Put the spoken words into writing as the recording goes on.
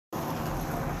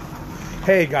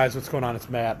Hey guys, what's going on?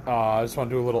 It's Matt. I just want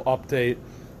to do a little update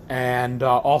and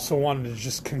also wanted to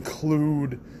just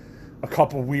conclude a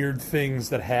couple weird things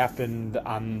that happened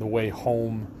on the way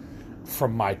home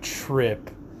from my trip.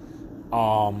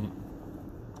 Um,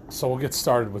 so we'll get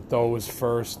started with those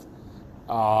first.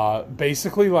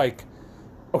 Basically,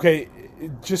 okay,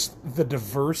 just the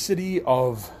diversity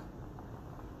of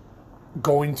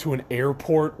going to an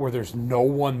airport where there's no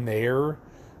one there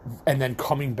and then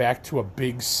coming back to a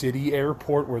big city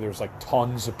airport where there's like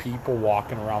tons of people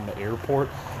walking around the airport.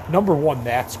 Number one,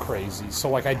 that's crazy. So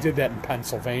like I did that in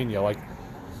Pennsylvania. Like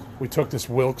we took this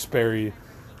Wilkes-Barre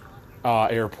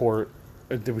airport.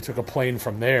 We took a plane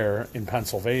from there in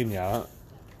Pennsylvania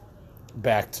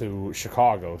back to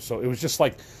Chicago. So it was just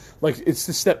like it's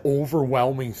just that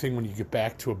overwhelming thing when you get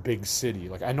back to a big city.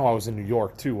 Like I know I was in New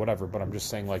York too, whatever, but I'm just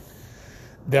saying like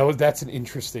that's an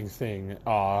interesting thing.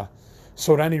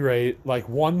 So at any rate, like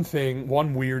one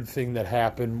weird thing that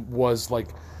happened was like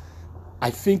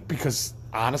I think because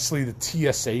honestly the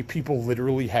TSA people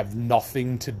literally have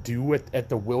nothing to do at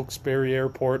the Wilkes-Barre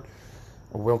airport.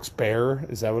 Or Wilkes-Barre,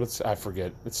 is that what it's? I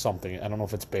forget. It's something. I don't know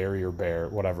if it's Barry or Bear,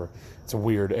 whatever. It's a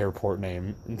weird airport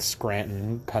name in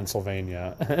Scranton,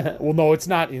 Pennsylvania. Well, no, it's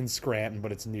not in Scranton,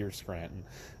 but it's near Scranton.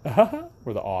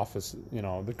 Where the Office,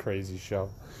 the crazy show.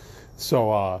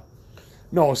 So,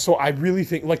 no, so I really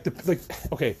think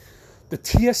okay, the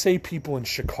TSA people in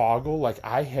Chicago, like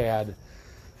I had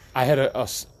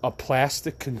a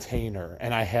plastic container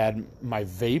and I had my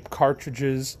vape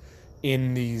cartridges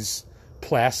in these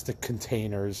plastic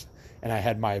containers and I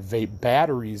had my vape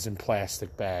batteries in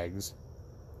plastic bags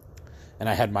and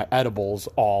I had my edibles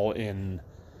all in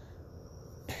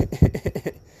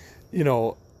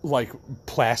like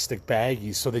plastic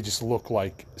baggies, so they just look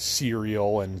like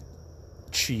cereal and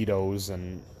Cheetos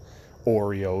and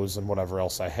Oreos and whatever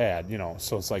else I had,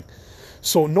 So it's like,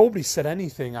 so nobody said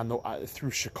anything on the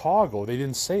through Chicago. They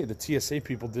didn't say it. The TSA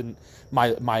people didn't.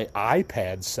 My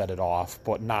iPad set it off,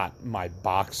 but not my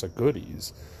box of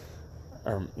goodies.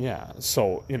 Yeah.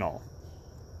 So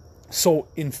So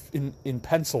in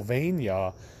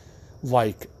Pennsylvania,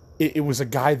 like it was a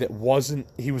guy that wasn't.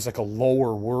 He was like a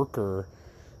lower worker.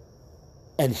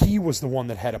 And he was the one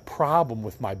that had a problem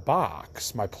with my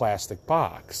box, my plastic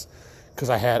box, because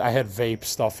I had vape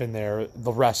stuff in there,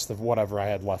 the rest of whatever I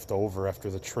had left over after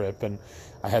the trip, and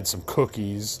I had some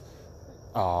cookies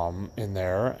in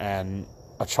there and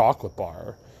a chocolate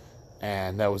bar,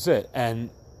 and that was it. And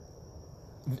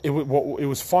it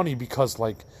was funny because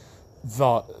like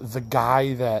the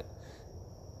guy that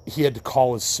he had to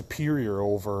call his superior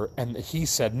over, and he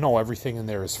said, no, everything in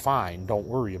there is fine, don't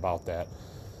worry about that.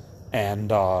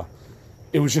 And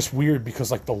it was just weird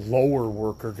because like the lower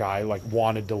worker guy like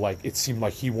wanted to like, it seemed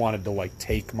like he wanted to like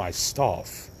take my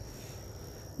stuff,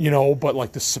 but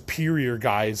like the superior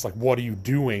guy is like, what are you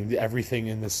doing? Everything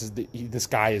in this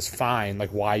guy is fine, like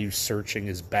why are you searching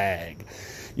his bag?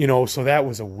 So that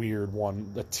was a weird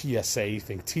one. The TSA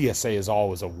thing, TSA is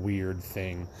always a weird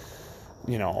thing.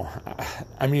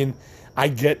 I mean, I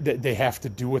get that they have to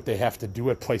do what they have to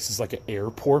do at places like an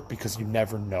airport because you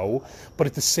never know. But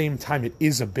at the same time, it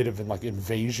is a bit of an like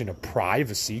invasion of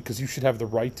privacy because you should have the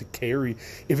right to carry,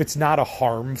 if it's not a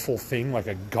harmful thing like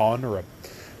a gun or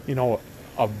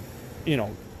a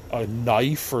a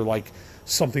knife or like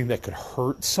something that could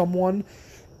hurt someone.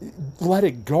 Let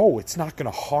it go. It's not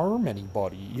going to harm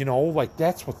anybody. Like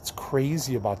that's what's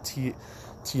crazy about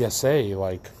TSA.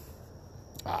 Like,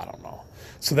 I don't know.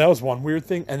 So that was one weird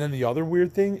thing. And then the other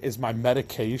weird thing is my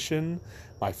medication,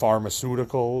 my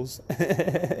pharmaceuticals.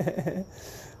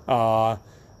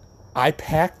 I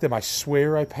packed them. I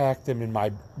swear I packed them in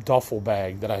my duffel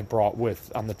bag that I brought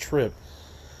with on the trip.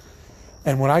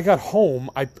 And when I got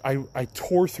home, I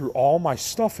tore through all my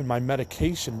stuff and my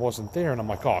medication wasn't there. And I'm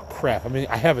like, oh, crap. I mean,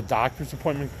 I have a doctor's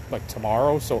appointment like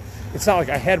tomorrow. So it's not like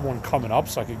I had one coming up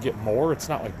so I could get more. It's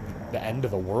not like the end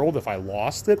of the world if I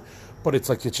lost it. But it's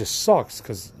like, it just sucks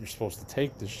because you're supposed to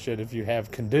take this shit if you have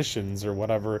conditions or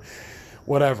whatever.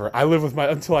 I live with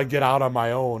until I get out on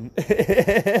my own.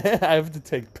 I have to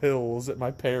take pills at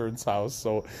my parents' house.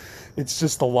 So it's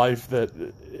just a life that,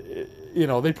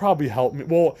 they probably help me.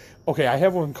 Well, okay, I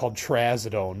have one called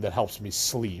Trazodone that helps me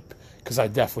sleep because I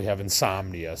definitely have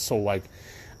insomnia. So like,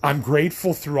 I'm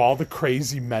grateful through all the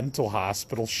crazy mental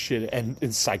hospital shit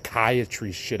and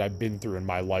psychiatry shit I've been through in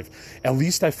my life. At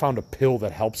least I found a pill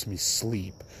that helps me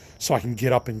sleep so I can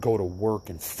get up and go to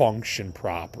work and function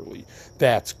properly.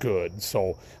 That's good.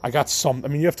 So I got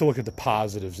you have to look at the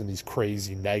positives in these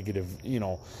crazy negative,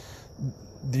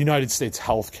 the United States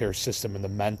healthcare system and the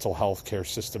mental healthcare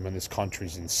system in this country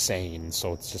is insane.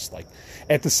 So it's just like,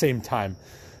 at the same time,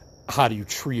 how do you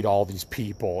treat all these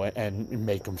people and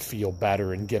make them feel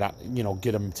better and get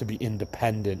them to be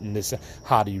independent, and this,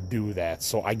 how do you do that?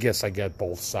 So I guess I get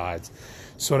both sides.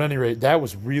 So at any rate, that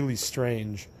was really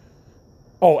strange.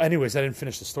 Oh, anyways, I didn't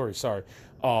finish the story, sorry.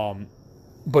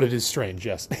 But it is strange,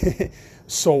 yes.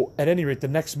 So at any rate, the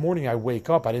next morning I wake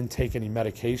up. I didn't take any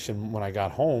medication when I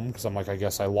got home because I'm like, I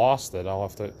guess I lost it. I'll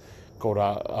have to go to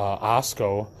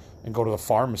Osco and go to the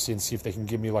pharmacy and see if they can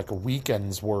give me like a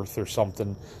weekend's worth or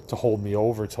something to hold me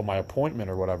over till my appointment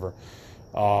or whatever.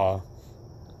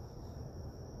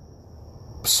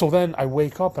 So then I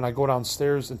wake up and I go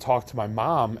downstairs and talk to my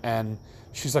mom, and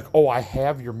she's like, oh, I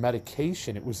have your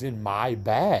medication. It was in my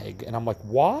bag. And I'm like,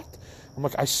 what? I'm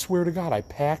like, I swear to God, I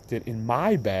packed it in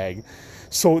my bag.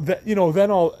 So that, then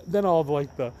all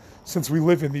like the, since we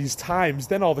live in these times,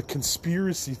 then all the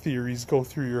conspiracy theories go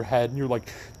through your head, and you're like,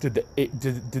 did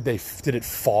it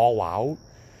fall out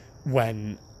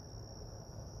when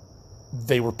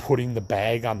they were putting the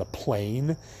bag on the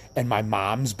plane and my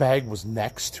mom's bag was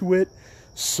next to it?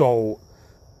 So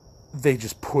they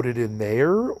just put it in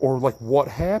there, or like what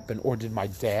happened? Or did my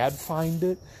dad find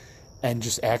it and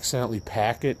just accidentally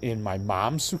pack it in my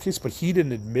mom's suitcase? But he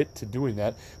didn't admit to doing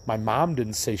that. My mom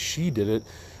didn't say she did it.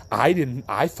 I didn't.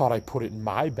 I thought I put it in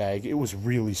my bag. It was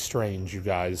really strange, you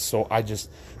guys. So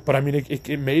but I mean,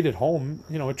 it made it home.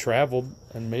 It traveled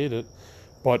and made it.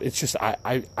 But it's just,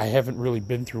 I haven't really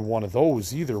been through one of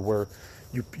those either, where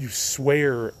you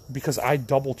swear, because I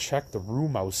double checked the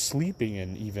room I was sleeping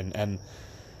in even, and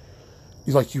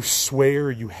you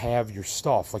swear you have your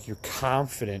stuff, like you're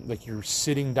confident, like you're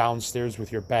sitting downstairs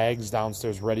with your bags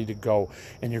downstairs ready to go,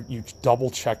 and you double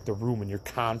check the room and you're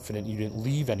confident you didn't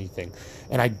leave anything,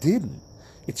 and I didn't.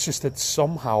 It's just that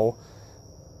somehow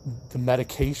the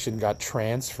medication got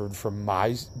transferred from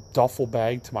my duffel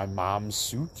bag to my mom's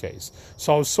suitcase.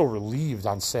 So I was so relieved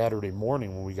on Saturday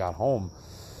morning when we got home,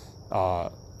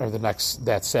 or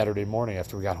that Saturday morning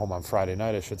after we got home on Friday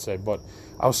night, I should say. But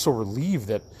I was so relieved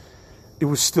that it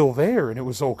was still there and it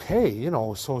was okay,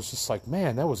 so it's just like,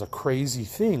 man, that was a crazy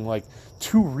thing. Like,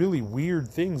 two really weird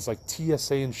things, like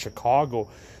TSA in Chicago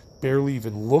barely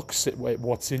even looks at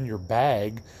what's in your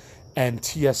bag, and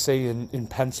TSA in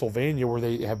Pennsylvania, where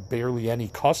they have barely any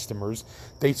customers,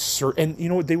 they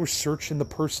were searching the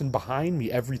person behind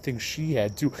me, everything she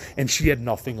had too, and she had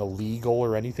nothing illegal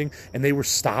or anything, and they were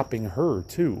stopping her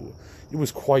too. It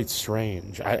was quite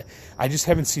strange. I just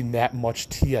haven't seen that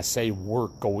much TSA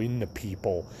work go into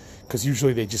people, because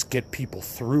usually they just get people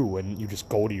through and you just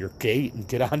go to your gate and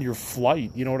get on your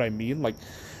flight. You know what I mean? Like,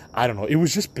 I don't know. It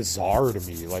was just bizarre to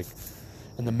me. Like,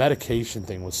 and the medication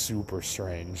thing was super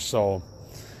strange. So,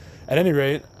 at any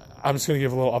rate, I'm just going to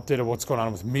give a little update of what's going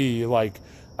on with me. Like,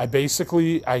 I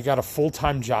got a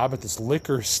full-time job at this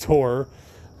liquor store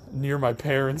near my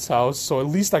parents' house, so at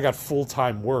least I got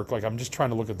full-time work. Like, I'm just trying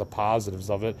to look at the positives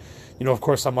of it. Of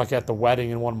course, I'm like at the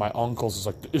wedding, and one of my uncles is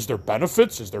like, is there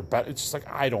benefits? It's just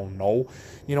like, I don't know.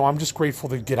 I'm just grateful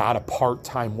to get out of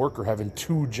part-time work, or having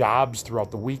two jobs throughout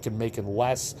the week and making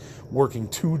less working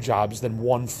two jobs than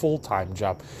one full-time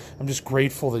job. I'm just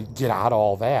grateful to get out of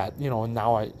all that, and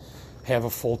now I have a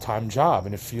full-time job,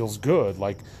 and it feels good,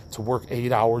 like, to work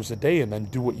 8 hours a day and then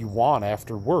do what you want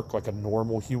after work like a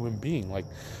normal human being, like,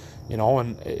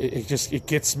 and it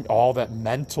gets all that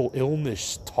mental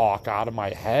illness talk out of my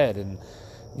head, and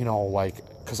like,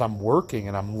 because I'm working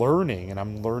and I'm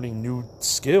learning new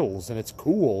skills, and it's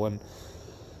cool. And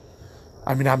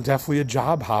I mean, I'm definitely a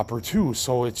job hopper too,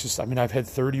 so it's just, I mean, I've had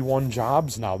 31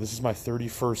 jobs now. This is my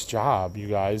 31st job, you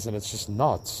guys, and it's just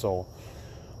nuts. So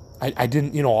I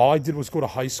didn't, all I did was go to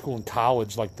high school and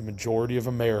college like the majority of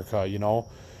America,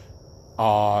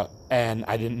 and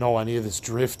I didn't know any of this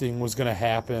drifting was going to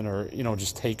happen, or,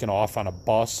 just taking off on a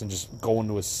bus and just going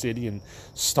to a city and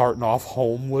starting off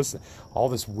homeless, all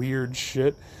this weird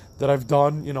shit that I've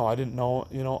done. I didn't know,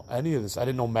 any of this. I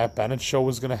didn't know Matt Bennett's show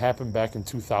was going to happen back in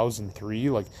 2003.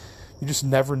 Like, you just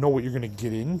never know what you're going to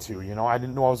get into, I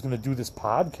didn't know I was going to do this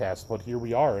podcast, but here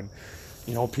we are, and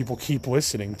people keep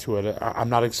listening to it. I'm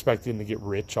not expecting to get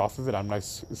rich off of it. I'm not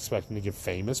expecting to get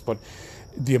famous, but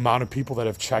the amount of people that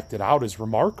have checked it out is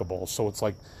remarkable. So it's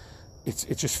like, it's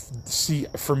just, see,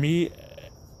 for me,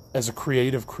 as a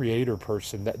creator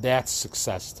person, that's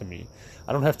success to me.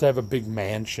 I don't have to have a big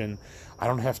mansion. I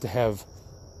don't have to have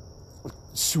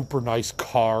super nice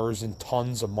cars and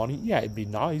tons of money. Yeah, it'd be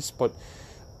nice, but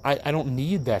I don't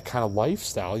need that kind of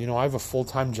lifestyle. I have a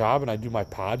full-time job, and I do my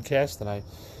podcast, and I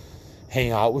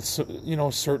hang out with,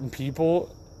 certain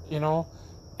people,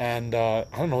 And I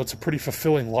don't know, it's a pretty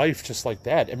fulfilling life just like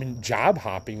that. I mean, job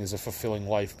hopping is a fulfilling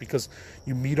life because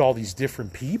you meet all these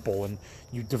different people and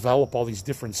you develop all these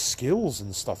different skills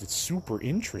and stuff. It's super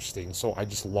interesting, so I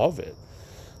just love it.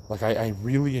 Like, I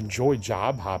really enjoy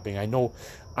job hopping. I know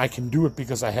I can do it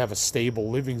because I have a stable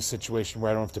living situation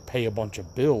where I don't have to pay a bunch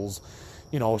of bills,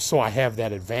 so I have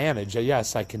that advantage.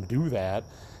 Yes, I can do that.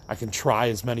 I can try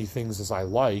as many things as I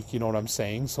like, you know what I'm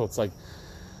saying? So it's like,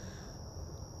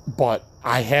 but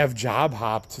I have job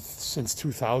hopped since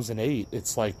 2008.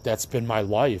 It's like, that's been my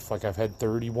life. Like, I've had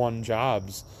 31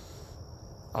 jobs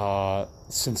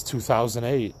since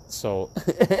 2008. So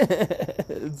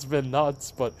it's been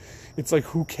nuts, but it's like,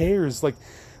 who cares? Like,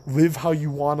 live how you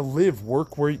want to live,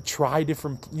 work where you try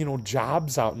different,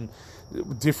 jobs out and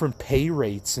different pay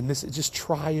rates and this, just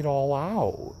try it all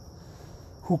out.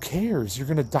 Who cares? You're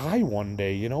going to die one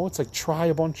day, It's like, try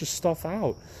a bunch of stuff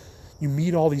out. You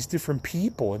meet all these different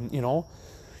people and,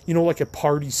 like at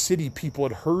Party City, people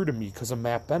had heard of me because of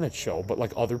Matt Bennett show, but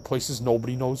like other places,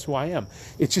 nobody knows who I am.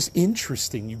 It's just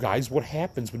interesting, you guys, what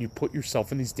happens when you put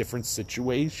yourself in these different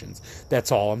situations.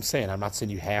 That's all I'm saying. I'm not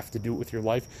saying you have to do it with your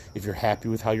life. If you're happy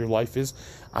with how your life is,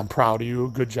 I'm proud of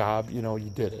you. Good job.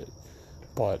 You did it.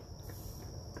 But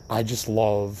I just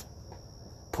love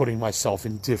putting myself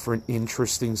in different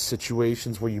interesting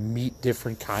situations where you meet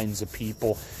different kinds of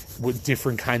people with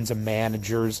different kinds of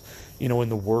managers, in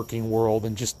the working world,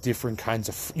 and just different kinds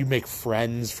of, you make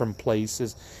friends from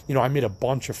places. I made a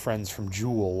bunch of friends from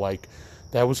Jewel. Like,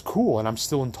 that was cool, and I'm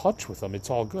still in touch with them. It's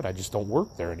all good. I just don't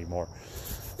work there anymore.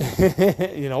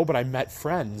 But I met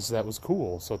friends. That was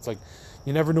cool. So it's like,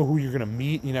 you never know who you're going to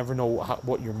meet. You never know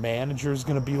what your manager is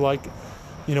going to be like.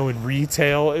 In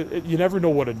retail, you never know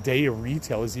what a day of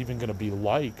retail is even going to be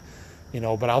like,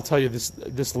 but I'll tell you,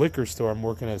 this liquor store I'm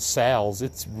working at, Sal's,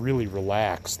 it's really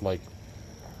relaxed. Like,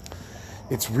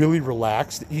 it's really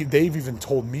relaxed. They've even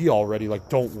told me already, like,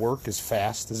 don't work as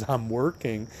fast as I'm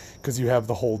working because you have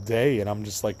the whole day. And I'm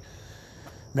just like,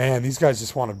 man, these guys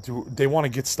just they want to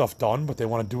get stuff done, but they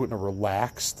want to do it in a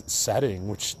relaxed setting,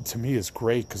 which to me is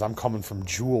great because I'm coming from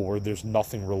Jewel where there's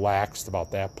nothing relaxed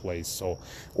about that place. So,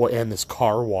 and this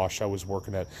car wash I was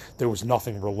working at, there was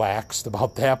nothing relaxed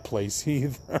about that place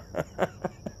either.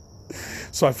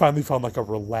 So I finally found like a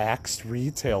relaxed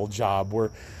retail job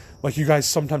where, like, you guys,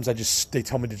 sometimes they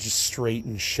tell me to just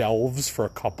straighten shelves for a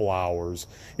couple hours.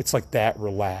 It's like that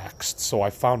relaxed. So I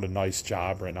found a nice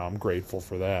job right now. I'm grateful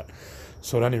for that.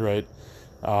 So at any rate,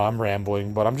 I'm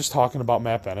rambling, but I'm just talking about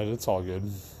Matt Bennett. It's all good.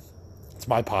 It's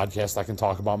my podcast. I can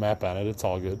talk about Matt Bennett. It's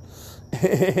all good.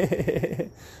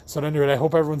 So at any rate, I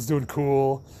hope everyone's doing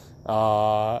cool.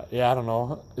 I don't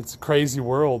know. It's a crazy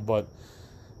world, but,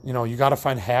 you got to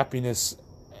find happiness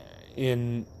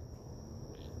in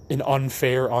an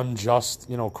unfair,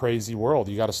 unjust, crazy world.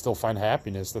 You got to still find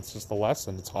happiness. That's just the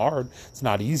lesson. It's hard. It's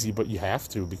not easy, but you have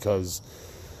to because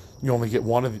you only get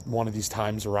one of these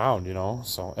times around,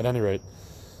 So at any rate,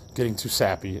 getting too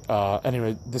sappy.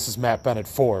 Anyway, this is Matt Bennett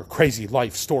for Crazy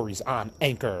Life Stories on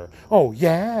Anchor. Oh,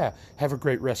 yeah. Have a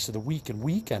great rest of the week and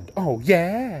weekend. Oh,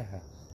 yeah.